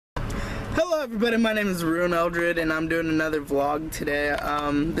Hello everybody, my name is Ryunnie and I'm doing another vlog today.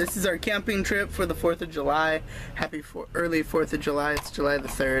 This is our camping trip for the 4th of July. Early 4th of July, it's July the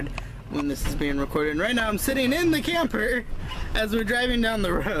 3rd when this is being recorded. And right now I'm sitting in the camper as we're driving down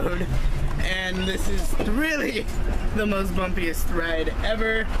the road. And this is really the most bumpiest ride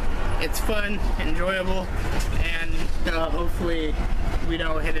ever. It's fun, enjoyable, and hopefully we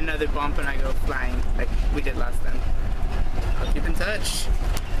don't hit another bump and I go flying like we did last time. I'll keep in touch.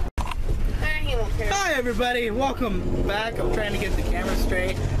 Hi everybody, welcome back. I'm trying to get the camera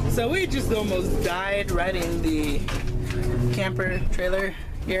straight. So we just almost died riding the camper trailer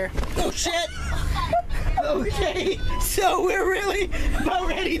here. Oh shit! Okay, so we're really about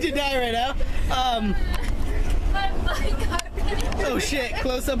ready to die right now. Oh shit,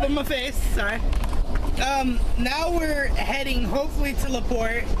 close up on my face, sorry. Now we're heading hopefully to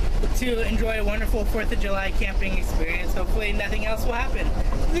LaPorte to enjoy a wonderful 4th of July camping experience. Hopefully nothing else will happen.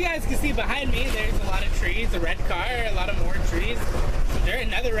 As you guys can see behind me, there's a lot of trees, a red car, a lot of more trees. There's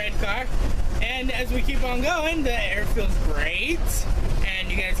another red car. And as we keep on going, the air feels great. And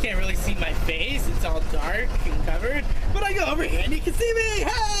you guys can't really see my face. It's all dark and covered. But I go over here and you can see me.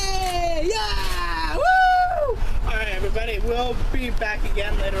 Hey! Yeah! Woo! Alright everybody, we'll be back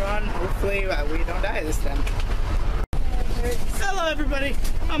again later on. Hopefully we don't die this time. Hello everybody,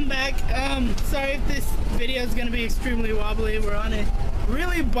 I'm back. Sorry if this video is going to be extremely wobbly. We're on a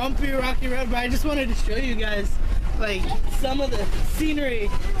really bumpy, rocky road, but I just wanted to show you guys like some of the scenery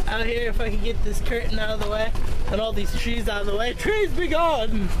out here. If I could get this curtain out of the way and all these trees out of the way. Trees be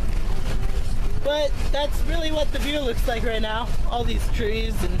gone! But that's really what the view looks like right now. All these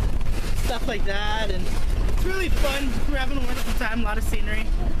trees and stuff like that, and it's really fun. We're having a wonderful time, a lot of scenery.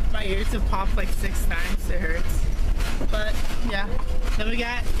 My ears have popped like 6 times, it hurts. But yeah, then we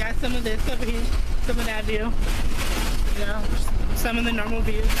got some of this over here, some of that view, you know, some of the normal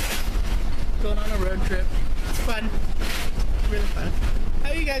views, going on a road trip. It's fun, really fun.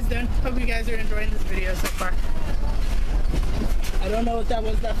 How are you guys doing? Hope you guys are enjoying this video so far. I don't know what that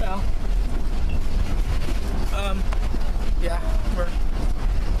was that fell. Yeah, we're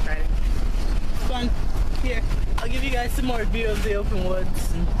riding. It's fun. Here, I'll give you guys some more view of the open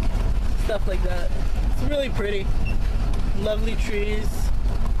woods and stuff like that. It's really pretty. Lovely trees.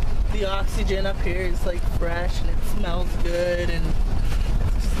 The oxygen up here is like fresh and it smells good and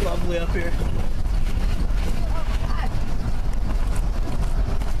it's just lovely up here.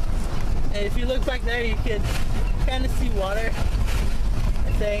 And if you look back there, you could kind of see water.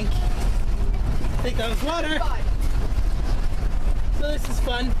 I think that was water. So this is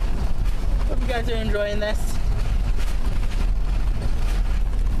fun. Hope you guys are enjoying this.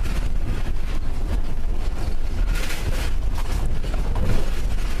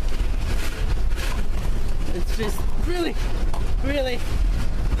 It's just really, really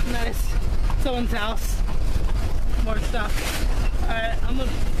nice. Someone's house. More stuff. Alright, I'm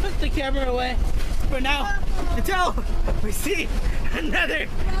gonna put the camera away for now until we see another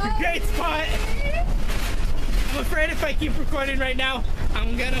great spot. I'm afraid if I keep recording right now,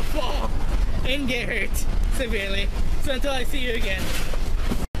 I'm gonna fall and get hurt severely. So until I see you again.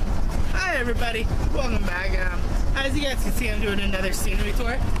 Hi everybody, welcome back. As you guys can see, I'm doing another scenery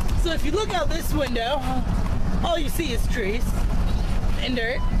tour. So if you look out this window, all you see is trees and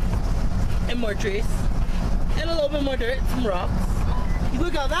dirt and more trees and a little bit more dirt, some rocks. You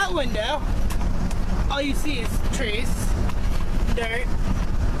look out that window, all you see is trees, dirt,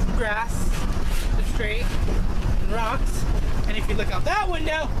 grass, the street, and rocks. And if you look out that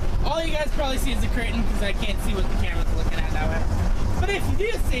window, all you guys probably see is a curtain because I can't see what the camera's looking at that way. But if you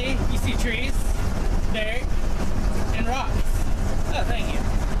do see, you see trees, dirt, and rocks. Oh, thank you.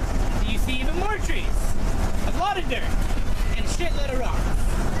 You see even more trees, a lot of dirt, and a shitload of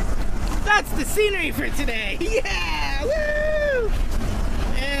rocks. That's the scenery for today. Yeah! Woo!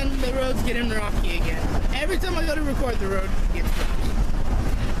 And the road's getting rocky again. Every time I go to record, the road gets rocky.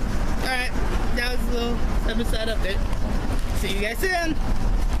 Alright, that was a little episode update. See you guys soon!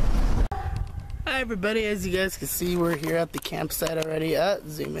 Hi everybody, as you guys can see, we're here at the campsite already.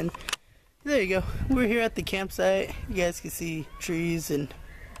 Zoom in. There you go. We're here at the campsite. You guys can see trees and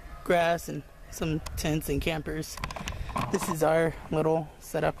grass and some tents and campers. This is our little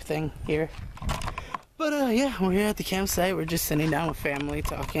setup thing here. But yeah, we're here at the campsite. We're just sitting down with family,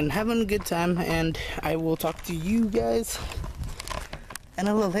 talking, having a good time, and I will talk to you guys and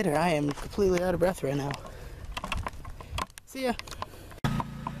a little later. I am completely out of breath right now. See ya.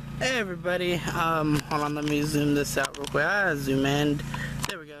 Hey everybody, hold on, let me zoom this out real quick. Zoom in.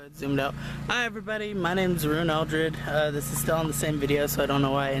 There we go, it zoomed out. Hi everybody, my name's Ryunnie. This is still on the same video, so I don't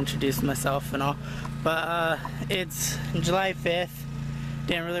know why I introduced myself and all. But it's July 5th,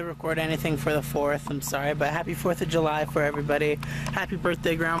 Didn't really record anything for the 4th, I'm sorry, but happy 4th of July for everybody. Happy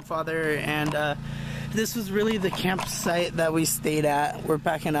birthday, grandfather. And this was really the campsite that we stayed at. We're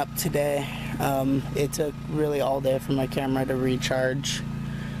packing up today. It took really all day for my camera to recharge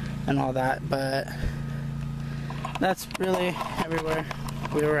and all that, but that's really everywhere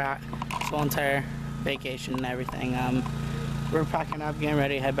we were at this whole entire vacation and everything. We're packing up, getting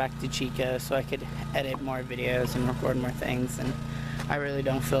ready to head back to Chico so I could edit more videos and record more things, and I really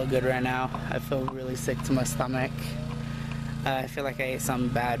don't feel good right now. I feel really sick to my stomach. I feel like I ate something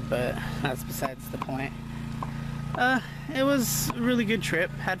bad, but that's besides the point. It was a really good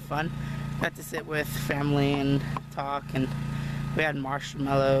trip, had fun. Got to sit with family and talk, and we had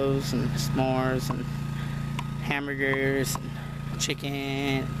marshmallows and s'mores and hamburgers and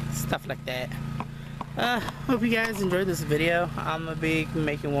chicken, stuff like that. Hope you guys enjoyed this video. I'm gonna be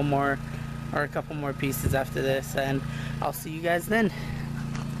making one more or a couple more pieces after this, and I'll see you guys then.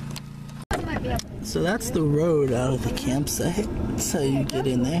 So that's the road out of the campsite. That's how you get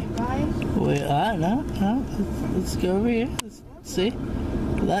in there. Wait, no. Let's go over here. Let's see.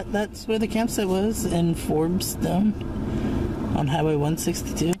 That's where the campsite was, in Forbesdom on Highway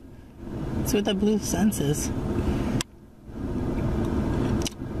 162. That's what that blue sign says.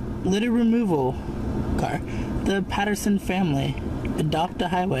 Litter removal car. The Patterson family. Adopt a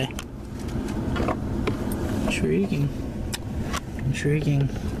highway. Intriguing. Intriguing.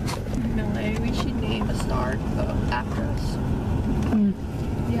 No way, we should name a star after us.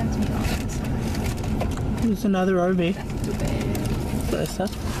 Yeah, to be honest. There's another RV. That's too big.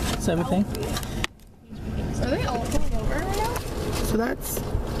 That's everything. Are they all going over right now? So that's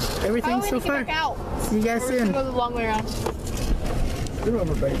everything so far. See you guys soon. Go the long way around. You're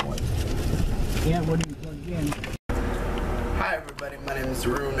over by one. Yeah, what do you plug in? Hi everybody, my name is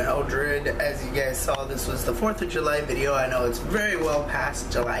Ryunnie Eldred. As you guys saw, this was the 4th of July video. I know it's very well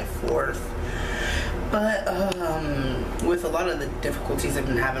past July 4th. But with a lot of the difficulties I've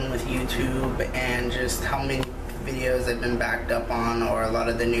been having with YouTube and just how many videos I've been backed up on, or a lot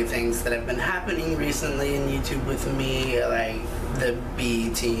of the new things that have been happening recently in YouTube with me, like the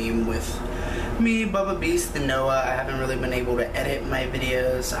B team with me, Bubba Beast, and Noah, I haven't really been able to edit my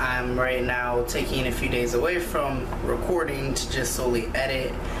videos. I'm right now taking a few days away from recording to just solely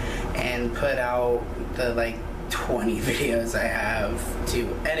edit and put out the like 20 videos I have to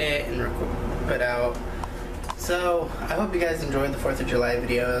edit and put out. So I hope you guys enjoyed the 4th of July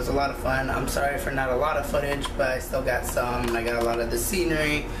video. It was a lot of fun. I'm sorry for not a lot of footage, but I still got some, and I got a lot of the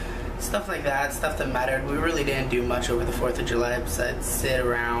scenery, stuff like that, stuff that mattered. We really didn't do much over the 4th of July besides sit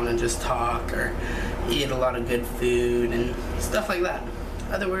around and just talk or eat a lot of good food and stuff like that.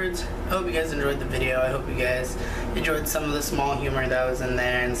 In other words, I hope you guys enjoyed the video. I hope you guys enjoyed some of the small humor that was in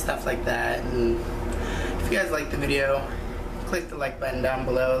there and stuff like that. And if you guys liked the video, click the like button down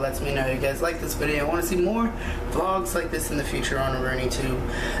below. It lets me know you guys like this video. I want to see more vlogs like this in the future on Ryunnie tube.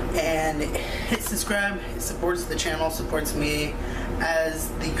 And hit subscribe. It supports the channel, supports me as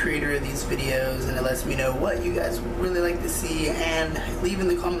the creator of these videos, and it lets me know what you guys would really like to see. And leave in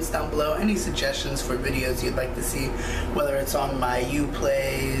the comments down below any suggestions for videos you'd like to see, whether it's on my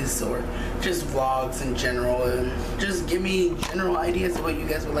Uplays or just vlogs in general. And just give me general ideas of what you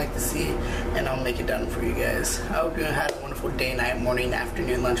guys would like to see, and I'll make it done for you guys. I hope you had a wonderful day, night, morning,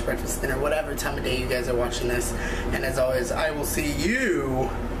 afternoon, lunch, breakfast, dinner, whatever time of day you guys are watching this. And as always, I will see you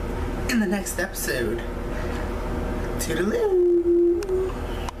in the next episode. Toodaloo.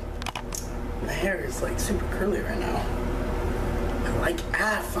 My hair is like super curly right now. I like,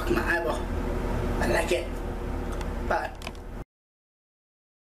 fuck my eyeball. I like it. Bye.